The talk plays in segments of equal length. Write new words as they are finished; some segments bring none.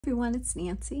Everyone, it's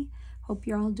Nancy. Hope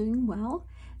you're all doing well.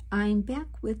 I'm back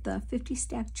with the 50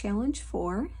 Stack Challenge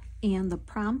 4, and the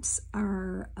prompts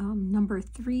are number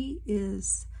 3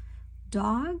 is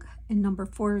dog and number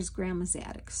 4 is grandma's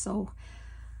attic. So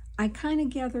I kind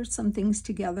of gathered some things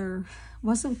together.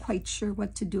 Wasn't quite sure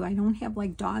what to do. I don't have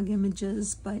like dog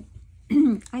images, but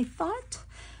I thought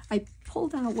I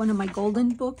pulled out one of my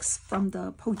golden books from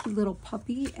the Pokey Little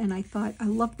Puppy, and I thought I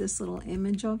love this little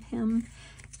image of him.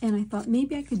 And I thought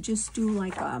maybe I could just do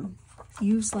like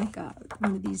use like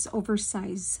one of these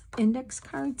oversized index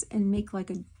cards and make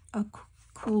like a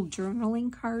cool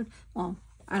journaling card. Well,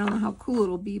 I don't know how cool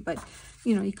it'll be, but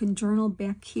you know, you can journal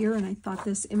back here. And I thought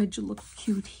this image looked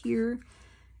cute here,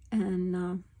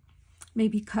 and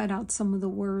maybe cut out some of the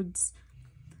words.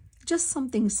 Just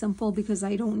something simple because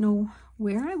I don't know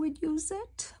where I would use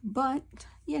it, but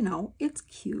you know, it's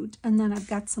cute. And then I've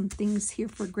got some things here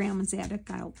for grandma's attic.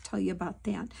 I'll tell you about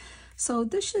that. So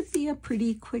this should be a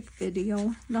pretty quick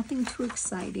video, nothing too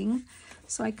exciting.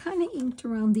 So I kind of inked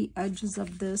around the edges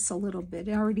of this a little bit.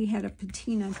 I already had a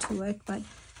patina to it, but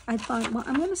I thought, well,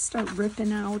 I'm going to start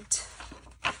ripping out.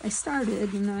 I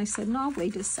started and then I said, no,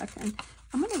 wait a second.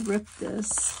 I'm going to rip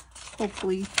this.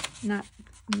 Hopefully not.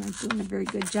 I'm not doing a very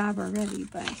good job already,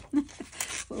 but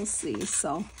we'll see.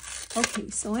 So, okay.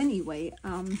 So anyway,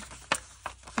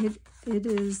 it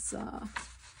is,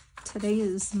 today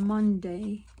is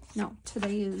Monday. No,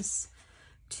 today is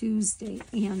Tuesday.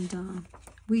 And,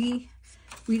 we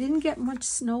didn't get much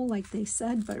snow like they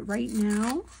said, but right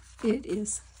now it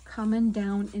is coming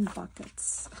down in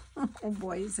buckets. Oh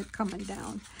boy, is it coming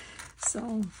down.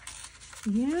 So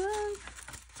yeah,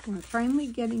 we're finally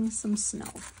getting some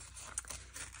snow.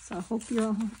 So I hope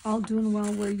you're all doing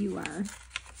well where you are.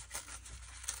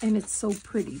 And it's so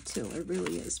pretty too. It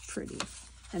really is pretty.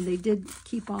 And they did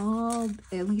keep all,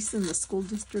 at least in the school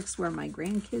districts where my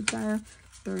grandkids are,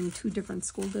 they're in 2 different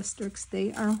school districts.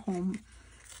 They are home.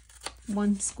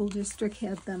 One school district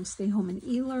had them stay home and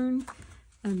e-learn.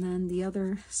 And then the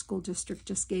other school district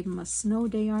just gave them a snow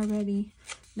day already.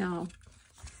 Now,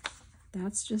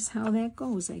 that's just how that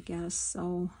goes, I guess.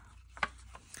 So,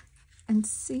 and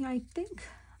see, I think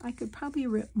I could probably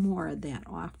rip more of that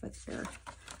off of there.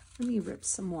 Let me rip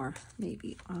some more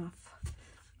maybe off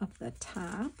of the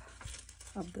top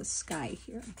of the sky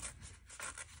here.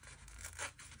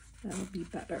 That'll be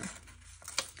better.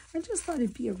 I just thought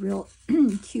it'd be a real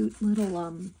cute little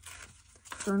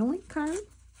journaling card.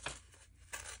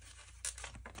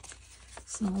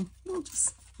 So we'll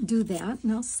just do that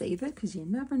and I'll save it because you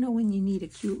never know when you need a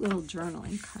cute little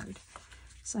journaling card.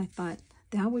 So I thought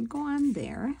that would go on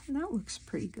there. And that looks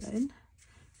pretty good.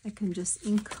 I can just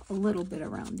ink a little bit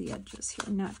around the edges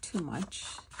here, not too much.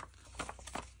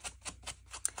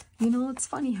 You know, it's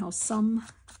funny how some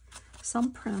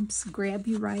prompts grab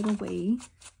you right away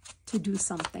to do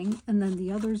something, and then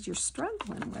the others you're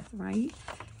struggling with, right?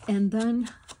 And then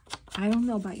I don't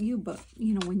know about you, but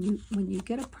you know, when you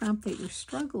get a prompt that you're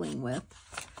struggling with,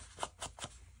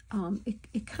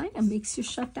 it kind of makes you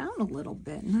shut down a little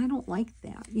bit, and I don't like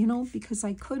that, you know, because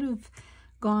I could have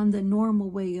gone the normal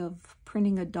way of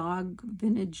printing a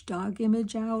vintage dog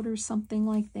image out or something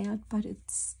like that, but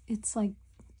it's like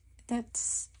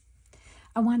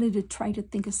I wanted to try to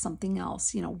think of something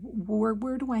else, you know,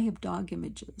 where do I have dog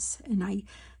images? And I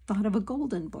thought of a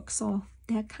golden book, so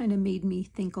that kind of made me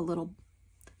think a little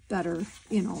better,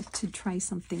 you know, to try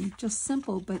something just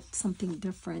simple, but something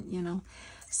different, you know.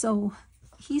 So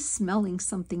he's smelling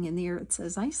something in the air. It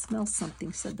says, I smell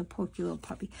something, said the Pokey Little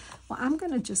Puppy. Well, I'm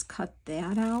going to just cut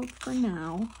that out for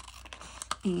now.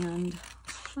 And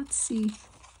let's see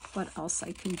what else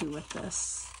I can do with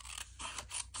this.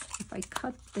 If I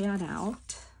cut that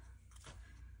out,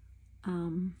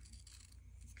 I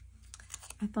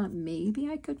thought maybe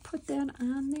I could put that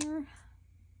on there.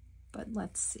 But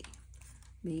let's see.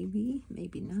 Maybe,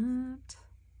 maybe not.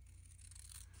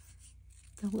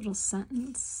 The little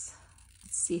sentence.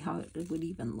 Let's see how it would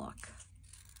even look.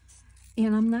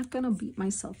 And I'm not going to beat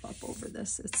myself up over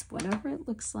this. It's whatever it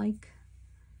looks like,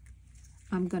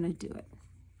 I'm going to do it.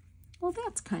 Well,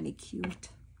 that's kind of cute.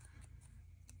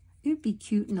 It would be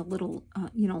cute in a little,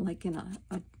 you know, like in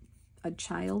a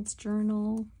child's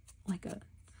journal, like a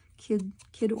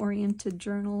kid-oriented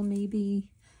journal maybe,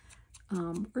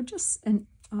 or just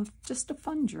a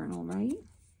fun journal, right?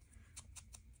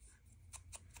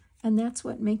 And that's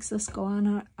what makes us go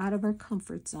on out of our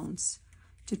comfort zones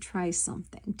to try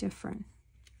something different.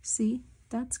 See,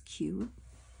 that's cute.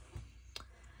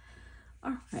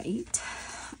 All right.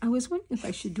 I was wondering if I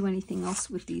should do anything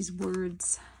else with these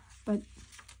words,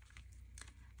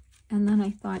 and then I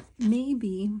thought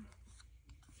maybe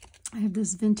I have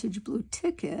this vintage blue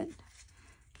ticket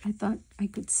I thought I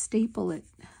could staple it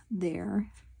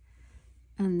there,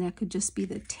 and that could just be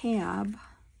the tab,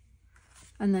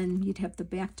 and then you'd have the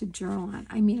back to journal on.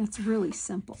 I mean, it's really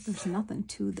simple. There's nothing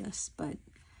to this, but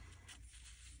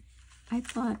I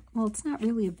thought, well, it's not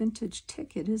really a vintage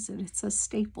ticket, is it? It says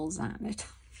Staples on it,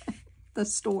 the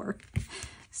store.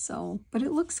 So, but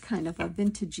it looks kind of a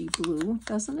vintagey blue,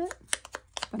 doesn't it?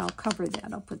 But I'll cover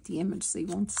that. I'll put the image so you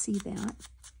won't see that.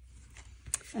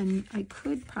 And I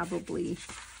could probably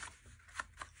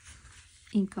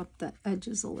ink up the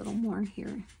edges a little more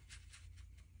here,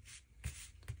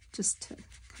 just to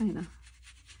kind of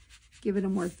give it a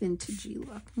more vintagey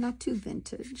look. Not too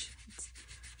vintage.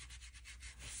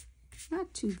 It's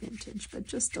not too vintage, but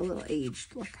just a little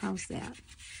aged look. How's that?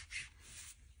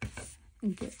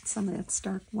 And get some of that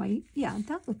stark white. Yeah,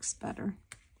 that looks better.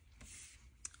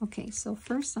 Okay, so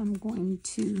first I'm going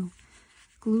to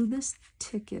glue this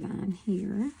ticket on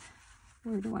here.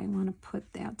 Where do I want to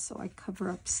put that so I cover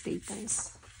up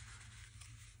Staples?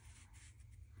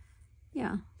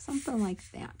 Yeah, something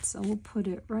like that. So we'll put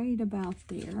it right about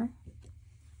there.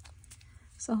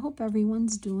 So I hope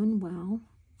everyone's doing well.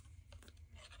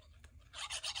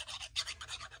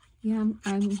 Yeah,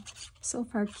 I'm so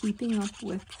far keeping up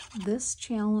with this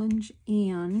challenge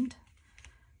and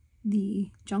the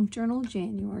Junk Journal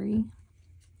January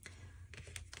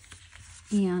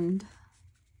and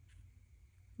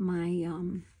my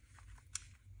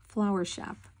Flower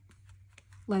Shop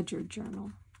Ledger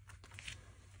Journal.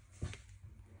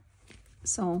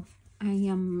 So I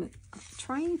am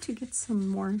trying to get some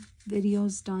more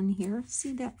videos done here.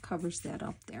 See, that covers that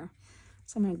up there.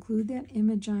 So I'm going to glue that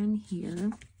image on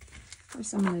here.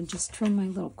 First, I'm going to just trim my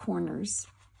little corners.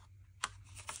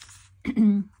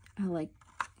 I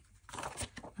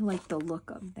like the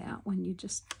look of that when you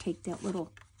just take that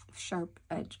little sharp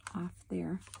edge off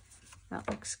there. That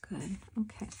looks good.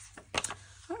 Okay.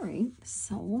 All right.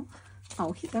 So,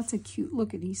 oh, that's a cute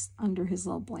look at he's under his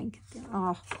little blanket there.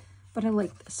 Oh, but I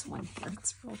like this one here.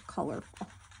 It's real colorful.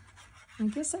 I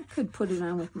guess I could put it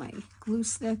on with my glue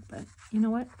stick, but you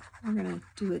know what? We're going to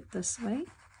do it this way.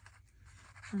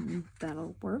 And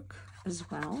that'll work as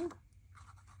well.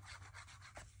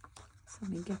 So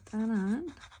let me get that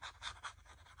on.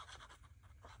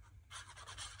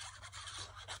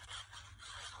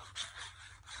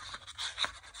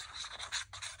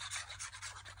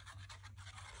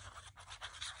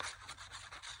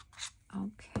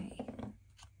 Okay,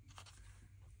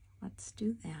 let's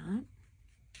do that.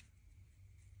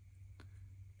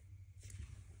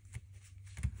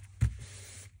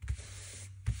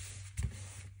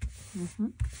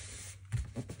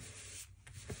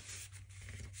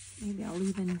 Maybe I'll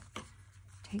even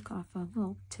take off a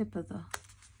little tip of the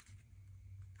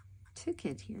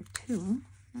ticket here too.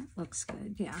 That looks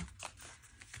good, yeah.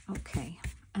 Okay,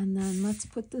 and then let's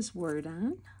put this word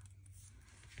on.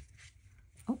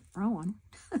 Oh, wrong one.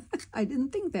 I didn't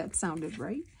think that sounded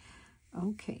right.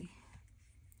 Okay,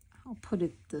 I'll put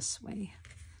it this way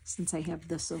since I have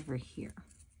this over here.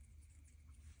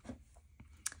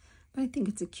 But I think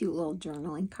it's a cute little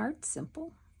journaling card,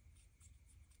 simple.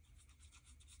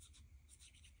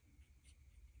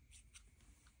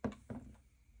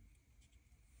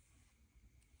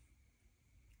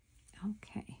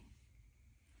 Okay.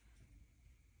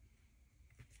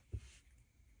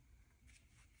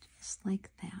 Just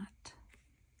like that.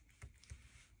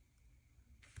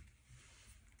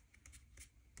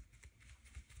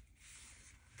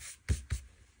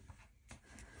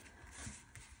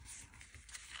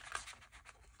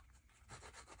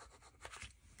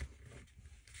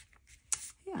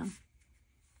 Yeah,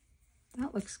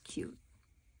 that looks cute.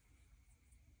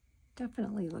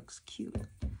 Definitely looks cute.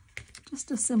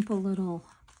 Just a simple little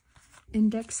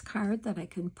index card that I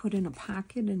can put in a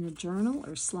pocket in a journal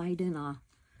or slide in a,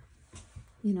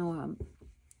 you know,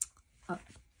 a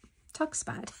tuck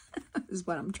spot is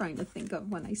what I'm trying to think of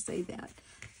when I say that.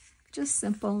 Just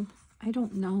simple. I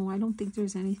don't know. I don't think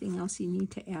there's anything else you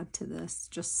need to add to this.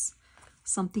 Just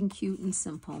something cute and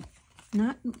simple.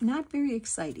 Not very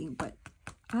exciting, but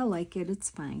I like it. It's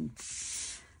fine.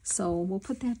 So we'll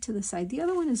put that to the side. The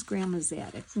other one is Grandma's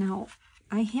Attic. Now,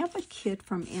 I have a kit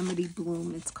from Amity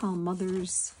Bloom. It's called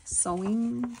Mother's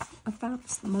Sewing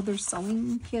Effects, Mother's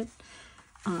Sewing Kit.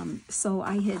 So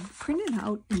I had printed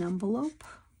out an envelope,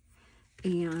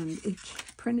 and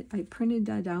I printed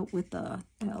that out with the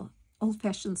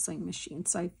old-fashioned sewing machine.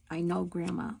 So I know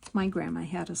my grandma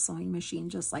had a sewing machine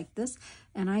just like this,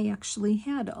 and I actually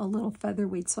had a little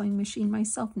featherweight sewing machine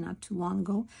myself not too long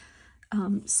ago.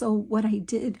 So what I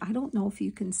did, I don't know if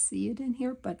you can see it in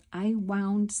here, but I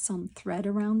wound some thread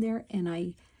around there,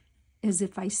 and as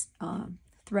if I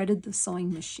threaded the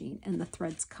sewing machine and the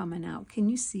thread's coming out. Can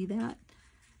you see that?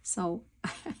 So,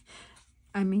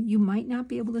 I mean, you might not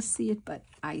be able to see it, but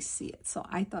I see it. So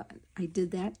I thought I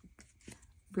did that.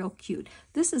 Real cute.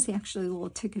 This is actually a little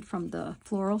ticket from the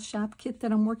floral shop kit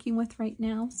that I'm working with right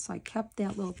now. So I kept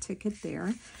that little ticket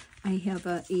there. I have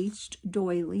a aged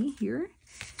doily here.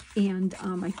 And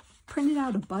I printed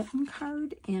out a button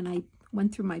card and I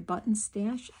went through my button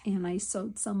stash and I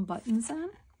sewed some buttons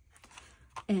on.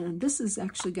 And this is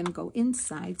actually going to go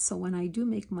inside. So when I do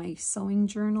make my sewing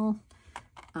journal,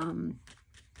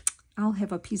 I'll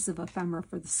have a piece of ephemera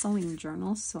for the sewing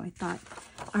journal. So I thought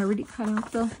I already cut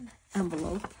out the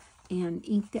envelope and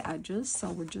inked the edges.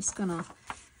 So we're just going to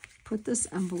put this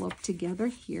envelope together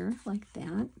here like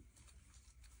that.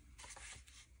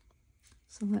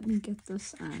 So let me get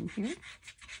this on here.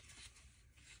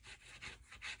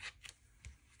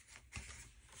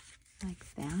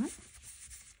 Like that.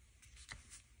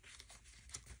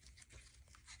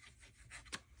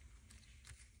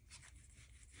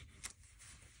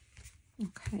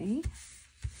 Okay.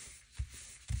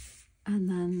 And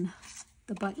then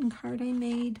the button card I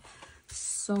made.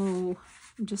 So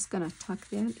I'm just going to tuck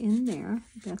that in there.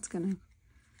 That's going to,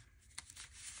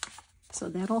 so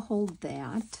that'll hold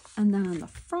that. And then on the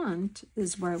front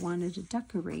is where I wanted to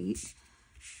decorate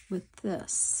with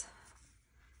this.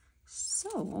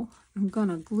 So I'm going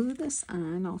to glue this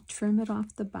on. I'll trim it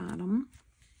off the bottom.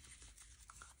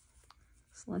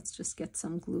 So let's just get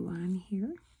some glue on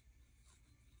here.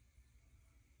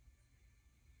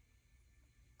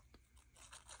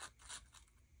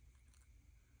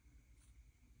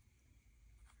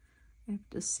 I have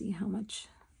to see how much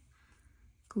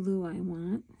glue I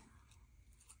want,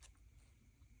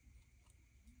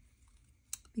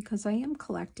 because I am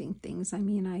collecting things. I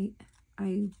mean,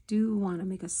 I do want to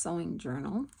make a sewing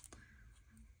journal,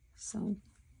 so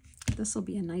this will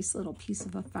be a nice little piece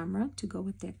of ephemera to go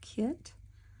with that kit.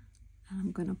 And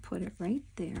I'm going to put it right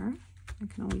there. I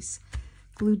can always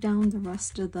glue down the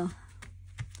rest of the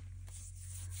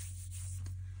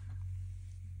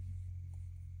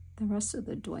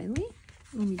doily.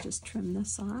 Let me just trim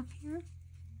this off here.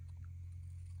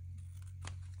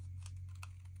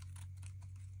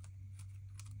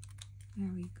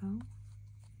 There we go.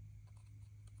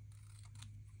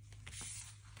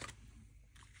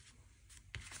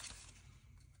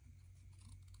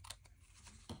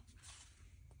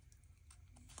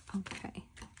 Okay.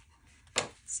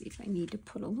 Let's see if I need to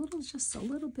put just a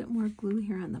little bit more glue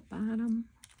here on the bottom.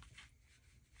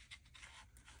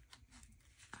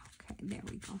 Okay, there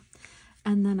we go.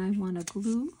 And then I want to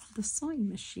glue the sewing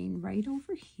machine right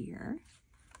over here.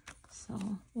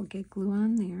 So we'll get glue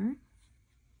on there.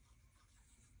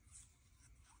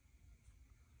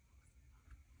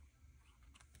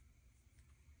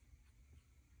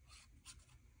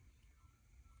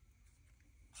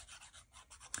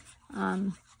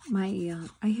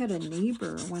 I had a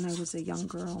neighbor when I was a young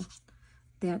girl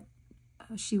that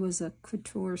she was a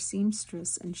couture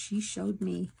seamstress, and she showed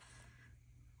me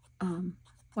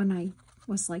when I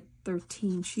was like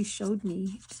 13, she showed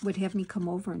me, would have me come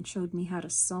over and showed me how to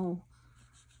sew.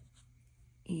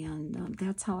 And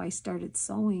that's how I started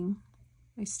sewing.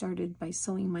 I started by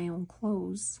sewing my own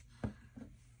clothes.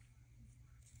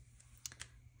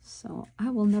 So I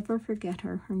will never forget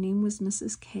her. Her name was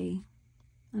Mrs. K,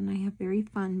 and I have very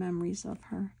fond memories of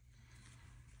her.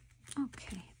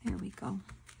 Okay, there we go.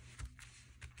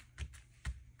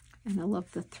 And I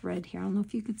love the thread here. I don't know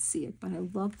if you could see it, but I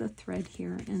love the thread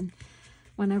here. And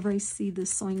whenever I see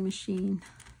this sewing machine,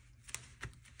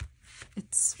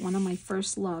 it's one of my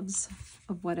first loves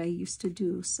of what I used to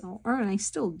do. So, or I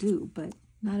still do, but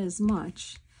not as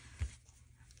much.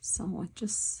 So it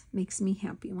just makes me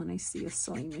happy when I see a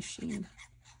sewing machine.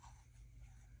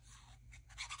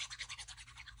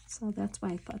 So that's why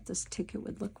I thought this ticket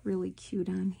would look really cute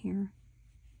on here,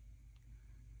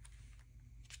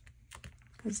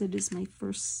 because it is my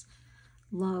first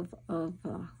love of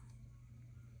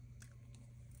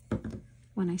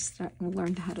when I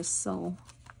learned how to sew.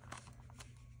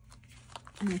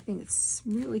 And I think it's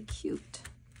really cute.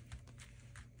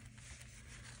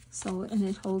 So, and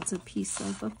it holds a piece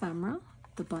of ephemera,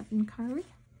 the button card,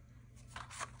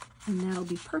 and that'll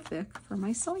be perfect for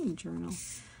my sewing journal.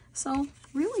 So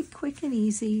really quick and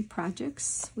easy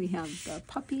projects. We have the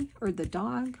puppy or the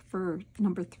dog for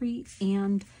number 3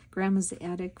 and Grandma's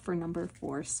Attic for number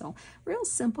 4. So real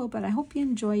simple, but I hope you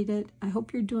enjoyed it. I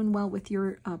hope you're doing well with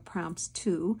your prompts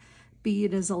too. Be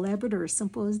it as elaborate or as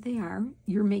simple as they are,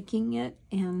 you're making it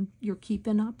and you're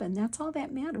keeping up, and that's all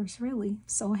that matters really.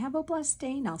 So have a blessed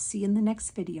day, and I'll see you in the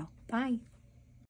next video. Bye.